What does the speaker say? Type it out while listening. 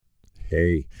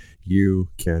hey, you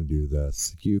can do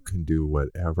this. You can do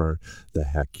whatever the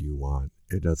heck you want.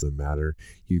 It doesn't matter.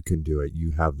 You can do it.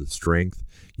 You have the strength.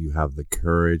 You have the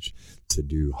courage to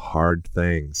do hard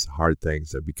things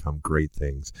that become great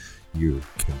things. You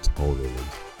can totally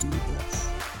do this.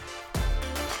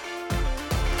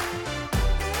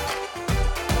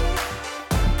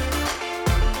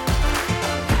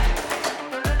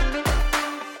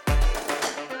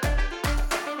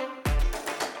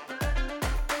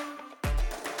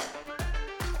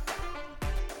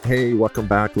 Hey, welcome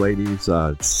back, ladies.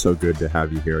 It's so good to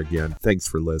have you here again. Thanks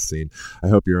for listening. I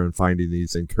hope you're finding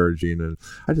these encouraging. And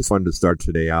I just wanted to start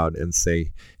today out and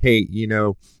say, hey,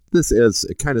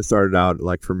 it kind of started out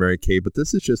like for Mary Kay, but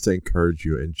this is just to encourage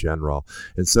you in general.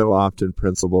 And so often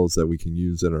principles that we can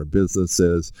use in our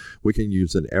businesses, we can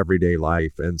use in everyday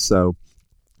life. And so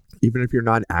even if you're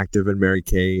not active in Mary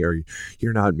Kay or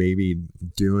you're not maybe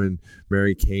doing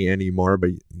Mary Kay anymore,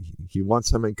 but you want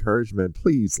some encouragement,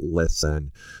 please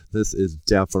listen. This is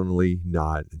definitely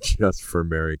not just for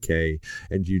Mary Kay.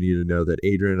 And you need to know that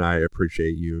Adrian and I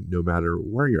appreciate you no matter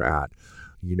where you're at.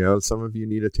 Some of you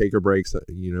need to take a break. Some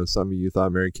of you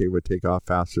thought Mary Kay would take off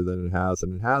faster than it has,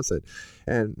 and it hasn't.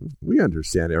 And we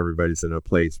understand everybody's in a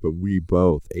place, but we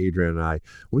both, Adrian and I,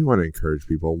 we want to encourage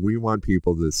people. We want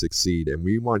people to succeed, and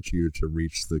we want you to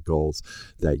reach the goals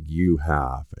that you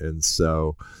have. And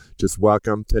so just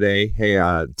welcome today. Hey,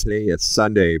 today is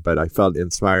Sunday, but I felt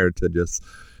inspired to just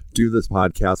do this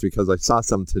podcast because I saw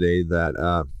some today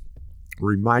that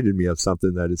reminded me of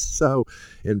something that is so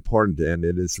important, and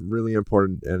it is really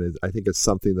important, and I think it's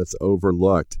something that's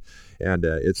overlooked, and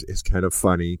it's kind of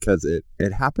funny because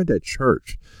it happened at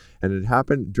church, and it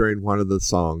happened during one of the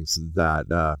songs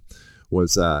that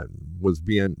was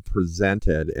being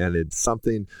presented, and it's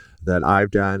something that I've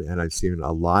done and I've seen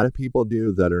a lot of people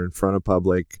do that are in front of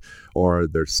public or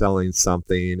they're selling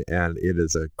something, and it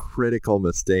is a critical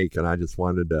mistake, and I just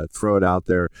wanted to throw it out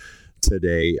there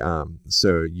today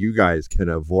so you guys can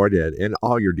avoid it in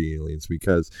all your dealings,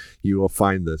 because you will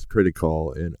find this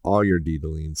critical in all your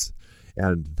dealings.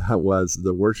 And that was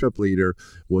the worship leader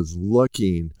was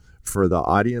looking for the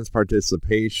audience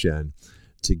participation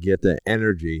to get the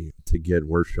energy to get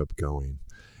worship going.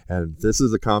 And this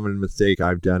is a common mistake.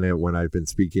 I've done it when I've been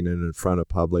speaking in front of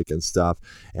public and stuff.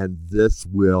 And this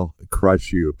will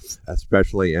crush you,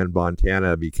 especially in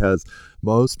Montana, because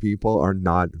most people are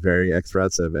not very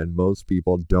expressive and most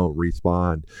people don't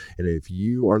respond. And if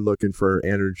you are looking for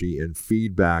energy and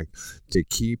feedback to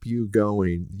keep you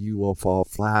going, you will fall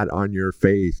flat on your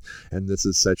face. And this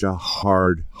is such a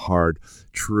hard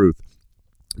truth.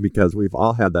 Because we've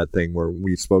all had that thing where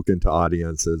we've spoken to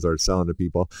audiences or selling to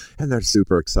people and they're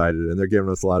super excited and they're giving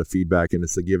us a lot of feedback and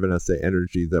it's giving us the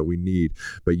energy that we need.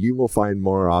 But you will find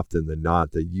more often than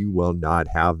not that you will not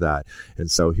have that.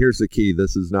 And so here's the key.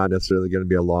 This is not necessarily going to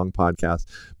be a long podcast,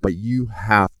 but you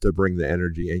have to bring the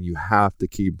energy and you have to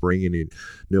keep bringing it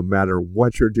no matter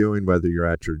what you're doing, whether you're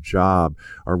at your job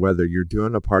or whether you're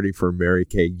doing a party for Mary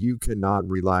Kay. You cannot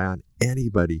rely on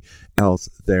anybody else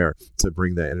there to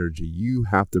bring the energy. You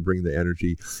have to bring the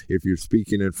energy. If you're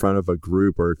speaking in front of a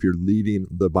group or if you're leading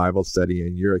the Bible study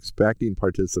and you're expecting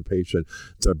participation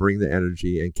to bring the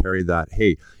energy and carry that,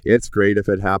 hey, it's great if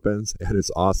it happens and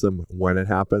it's awesome when it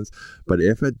happens. But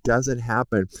if it doesn't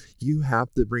happen, you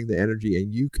have to bring the energy,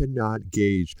 and you cannot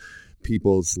gauge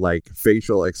people's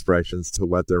facial expressions to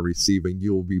what they're receiving.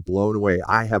 You will be blown away.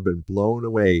 I have been blown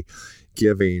away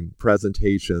giving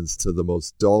presentations to the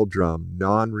most doldrum,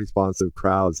 non-responsive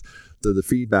crowds, to the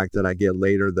feedback that I get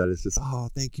later that is just, oh,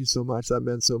 thank you so much. That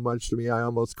meant so much to me. I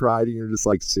almost cried. And you're just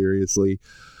like, seriously,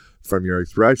 from your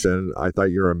expression, I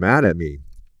thought you were mad at me.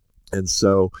 And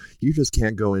so you just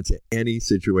can't go into any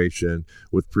situation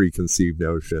with preconceived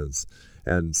notions.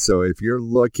 And so if you're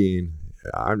looking,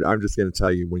 I'm just going to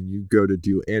tell you, when you go to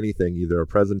do anything, either a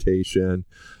presentation,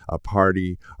 a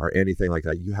party, or anything like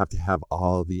that, you have to have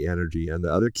all the energy. And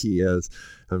the other key is,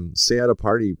 say at a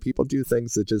party, people do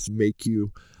things that just make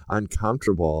you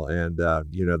uncomfortable, and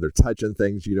they're touching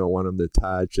things you don't want them to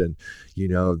touch, and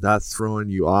that's throwing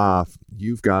you off.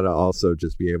 You've got to also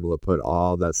just be able to put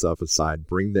all that stuff aside,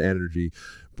 bring the energy,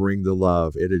 bring the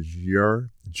love. It is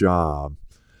your job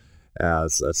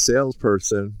as a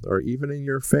salesperson or even in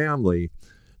your family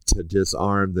to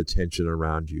disarm the tension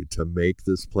around you, to make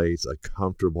this place a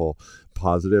comfortable,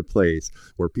 positive place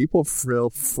where people feel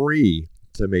free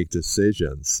to make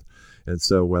decisions. And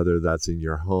so whether that's in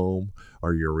your home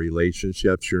or your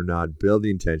relationships, you're not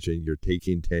building tension, you're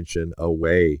taking tension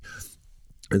away.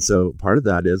 And so part of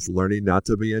that is learning not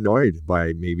to be annoyed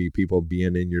by maybe people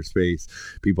being in your space,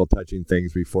 people touching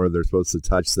things before they're supposed to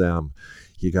touch them.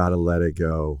 you got to let it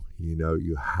go.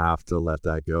 You have to let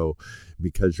that go,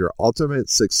 because your ultimate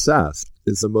success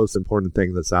is the most important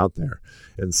thing that's out there.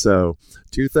 And so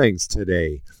 2 things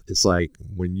today. It's like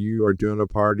when you are doing a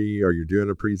party or you're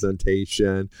doing a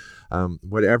presentation,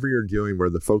 whatever you're doing where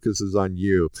the focus is on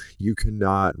you, you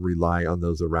cannot rely on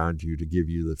those around you to give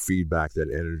you the feedback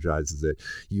that energizes it.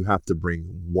 You have to bring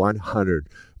 100%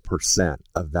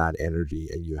 of that energy,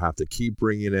 and you have to keep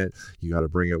bringing it. You got to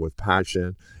bring it with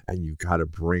passion, and you got to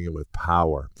bring it with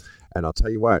power. And I'll tell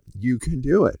you what, you can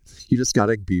do it. You just got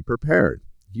to be prepared.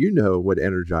 You know what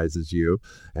energizes you,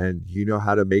 and you know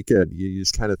how to make it. You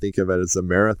just kind of think of it as a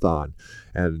marathon,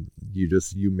 and you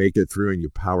make it through, and you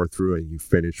power through, and you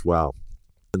finish well.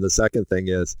 And the second thing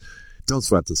is, don't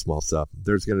sweat the small stuff.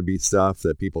 There's going to be stuff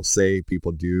that people say,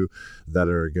 people do, that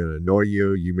are going to annoy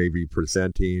you. You may be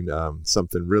presenting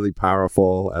something really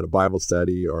powerful at a Bible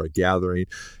study or a gathering,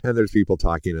 and there's people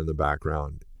talking in the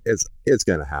background. It's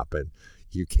going to happen.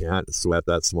 You can't sweat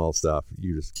that small stuff.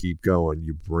 You just keep going.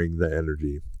 You bring the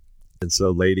energy. And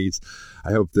so, ladies,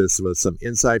 I hope this was some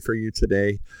insight for you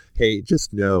today. Hey,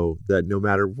 just know that no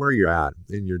matter where you're at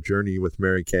in your journey with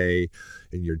Mary Kay,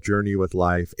 in your journey with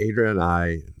life, Adrian and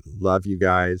I love you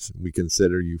guys. We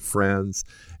consider you friends,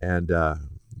 and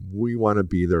we want to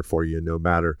be there for you no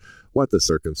matter what the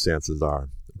circumstances are.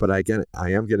 But I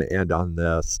am going to end on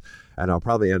this, and I'll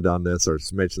probably end on this or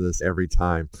mention this every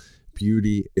time.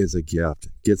 Beauty is a gift.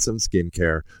 Get some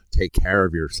skincare. Take care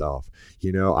of yourself.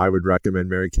 I would recommend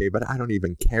Mary Kay, but I don't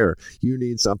even care. You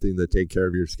need something to take care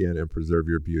of your skin and preserve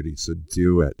your beauty. So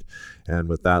do it. And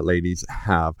with that, ladies,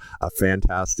 have a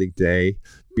fantastic day.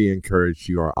 Be encouraged.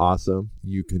 You are awesome.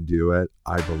 You can do it.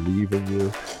 I believe in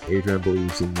you. Adrian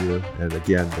believes in you. And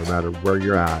again, no matter where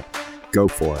you're at, go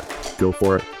for it. Go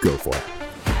for it. Go for it.